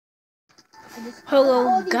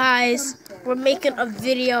Hello guys, we're making a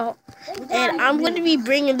video and I'm going to be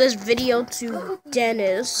bringing this video to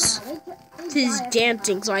Denis. He's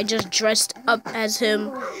dancing, so I just dressed up as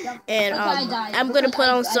him and I'm going to put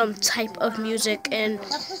on some type of music, and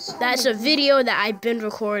that's a video that I've been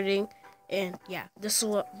recording, and yeah, this is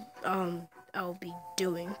what I'll be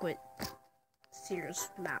doing with Sears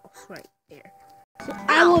mouse right there. So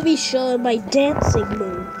I will be showing my dancing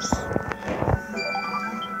moves.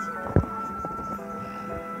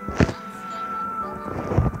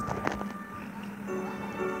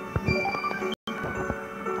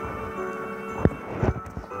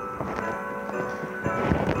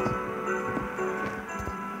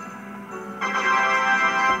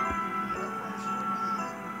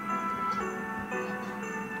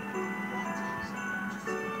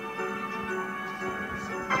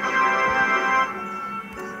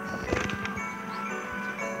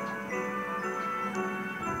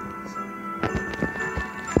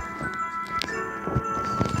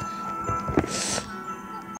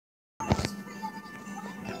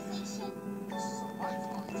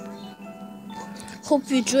 Hope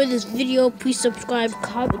you enjoyed this video. Please subscribe,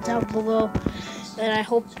 comment down below, and I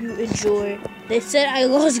hope you enjoy. They said I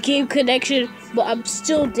lost game connection, but I'm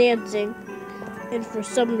still dancing, and for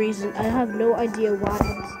some reason I have no idea why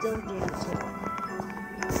I'm still dancing.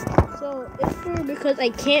 So it's because I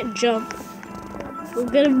can't jump. We're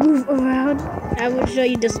gonna move around. I'm gonna show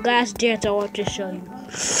you this last dance I want to show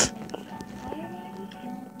you.